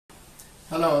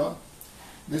Hello,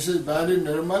 this is Barry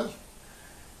Nirmal.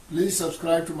 Please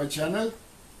subscribe to my channel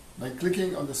by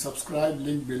clicking on the subscribe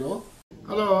link below.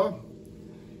 Hello,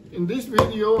 in this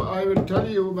video I will tell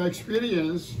you my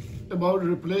experience about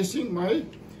replacing my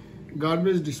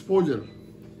garbage disposal.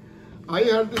 I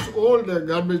had this old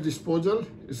garbage disposal.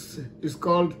 It's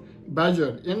called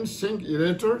Badger, in-sink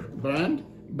aerator brand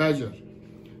Badger.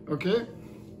 Okay,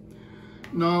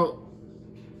 now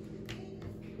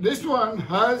this one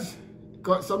has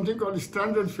something called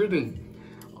standard fitting.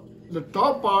 The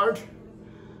top part,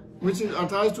 which is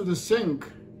attached to the sink,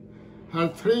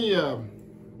 has three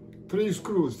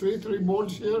screws, three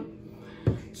bolts here.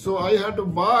 So I had to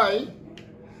buy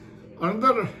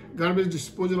another garbage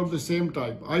disposal of the same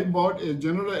type. I bought a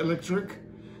General Electric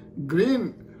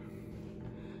green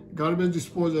garbage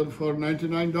disposal for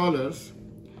 $99,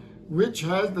 which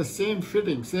has the same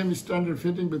fitting, same standard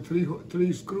fitting with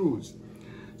three screws.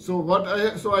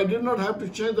 So I did not have to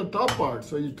change the top part.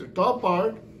 So the top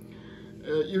part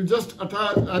you just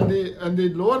attach, and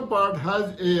the lower part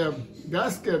has a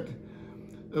gasket,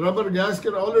 a rubber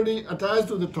gasket already attached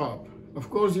to the top.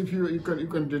 Of course, if you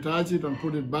can detach it and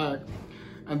put it back,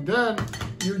 and then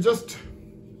you just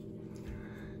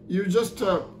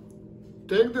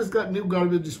take this new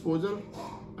garbage disposal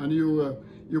and you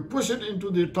push it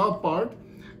into the top part.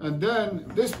 And then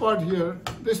this part here,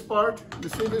 this part, you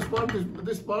see this part,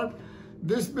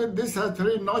 this has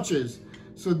three notches.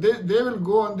 So they will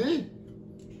go on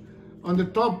the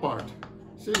top part.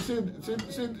 See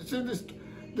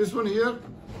this one here,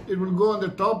 it will go on the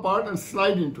top part and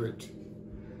slide into it.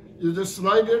 You just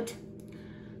slide it,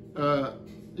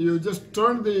 you just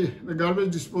turn the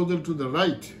garbage disposal to the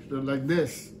right, like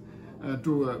this,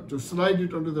 to slide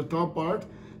it onto the top part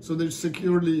so that it's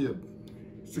securely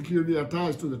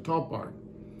attached to the top part.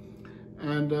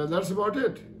 And that's about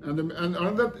it. And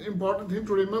another important thing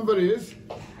to remember is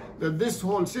that this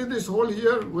hole, see this hole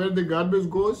here where the garbage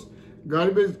goes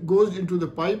into the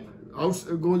pipe,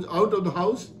 goes out of the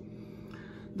house.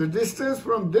 The distance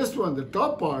from this one, the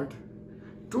top part,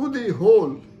 to the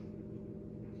hole,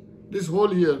 this hole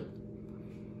here,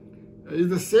 is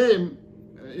the same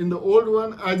in the old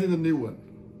one as in the new one.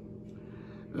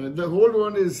 The old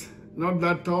one is not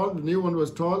that tall, the new one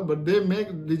was tall, but they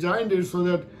designed it so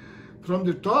that from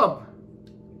the top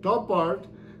part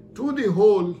to the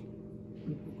hole,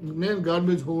 main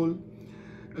garbage hole,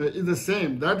 is the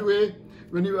same. That way,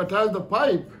 when you attach the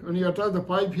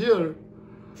pipe here,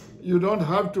 you don't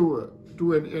have to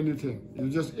do anything. You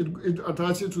just it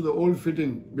attaches to the old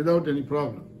fitting without any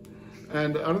problem.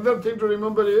 And another thing to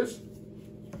remember is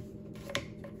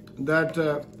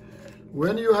that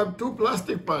when you have two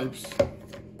plastic pipes,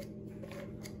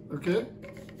 okay,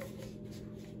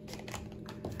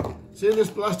 see this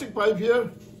plastic pipe here,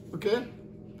 okay?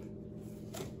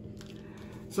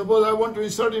 Suppose I want to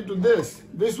insert into this.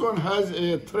 This one has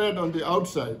a thread on the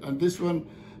outside and this one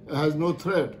has no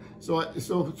thread. So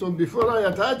before I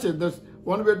attach it, that's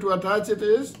one way to attach it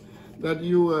is that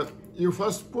you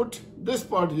first put this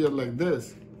part here like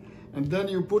this, and then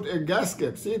you put a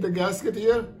gasket. See the gasket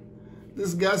here?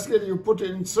 This gasket you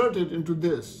insert it into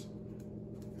this.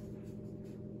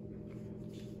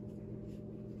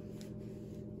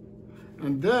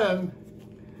 And then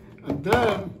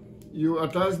you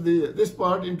attach this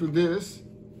part into this.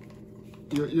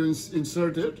 You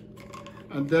insert it,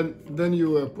 and then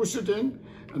you push it in,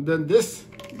 and then this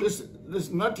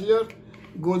nut here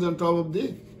goes on top of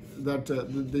the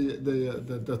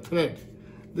thread.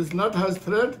 This nut has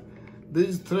thread.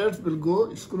 These threads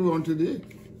will screw onto the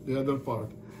other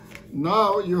part.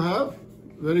 Now you have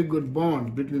very good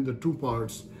bond between the two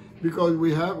parts, because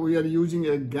we are using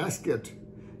a gasket,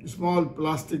 a small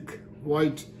plastic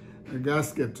white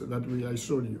gasket that I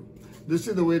showed you. This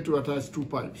is the way to attach two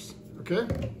pipes. Okay,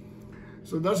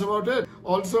 so that's about it.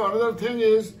 Also, another thing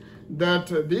is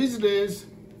that these days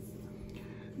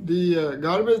the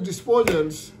garbage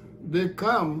disposals, they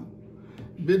come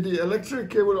with the electric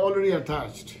cable already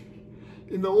attached.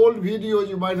 In the old videos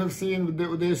you might have seen,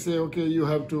 they say, okay, you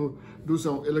have to do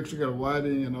some electrical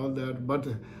wiring and all that. But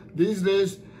these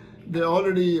days they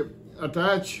already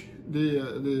attach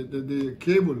the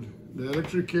cable, the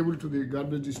electric cable, to the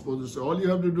garbage disposal. So all you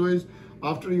have to do is,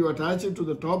 after you attach it to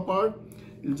the top part,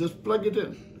 you just plug it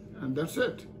in, and that's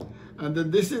it. And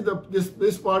then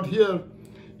this part here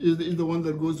is the one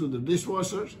that goes to the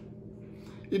dishwasher.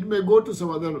 It may go to some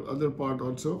other part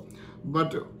also.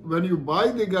 But when you buy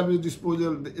the garbage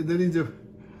disposal, there is a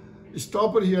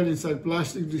stopper here inside,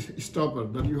 plastic stopper,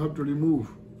 that you have to remove.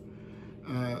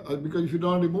 Because if you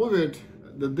don't remove it,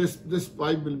 this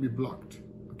pipe will be blocked.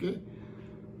 Okay,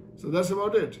 so that's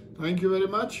about it. Thank you very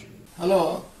much.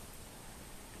 Hello,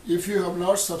 If you have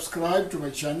not subscribed to my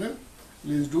channel,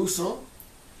 please do so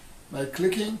by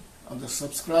clicking on the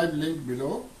subscribe link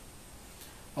below.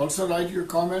 Also write your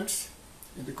comments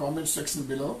in the comment section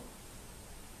below.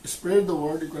 Spread the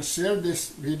word. You can share this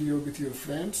video with your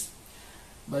friends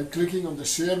by clicking on the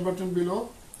share button below,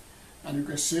 and you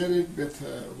can share it with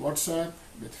WhatsApp,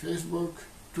 with Facebook,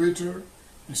 Twitter,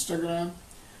 Instagram,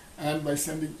 and by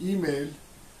sending email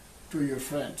to your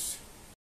friends.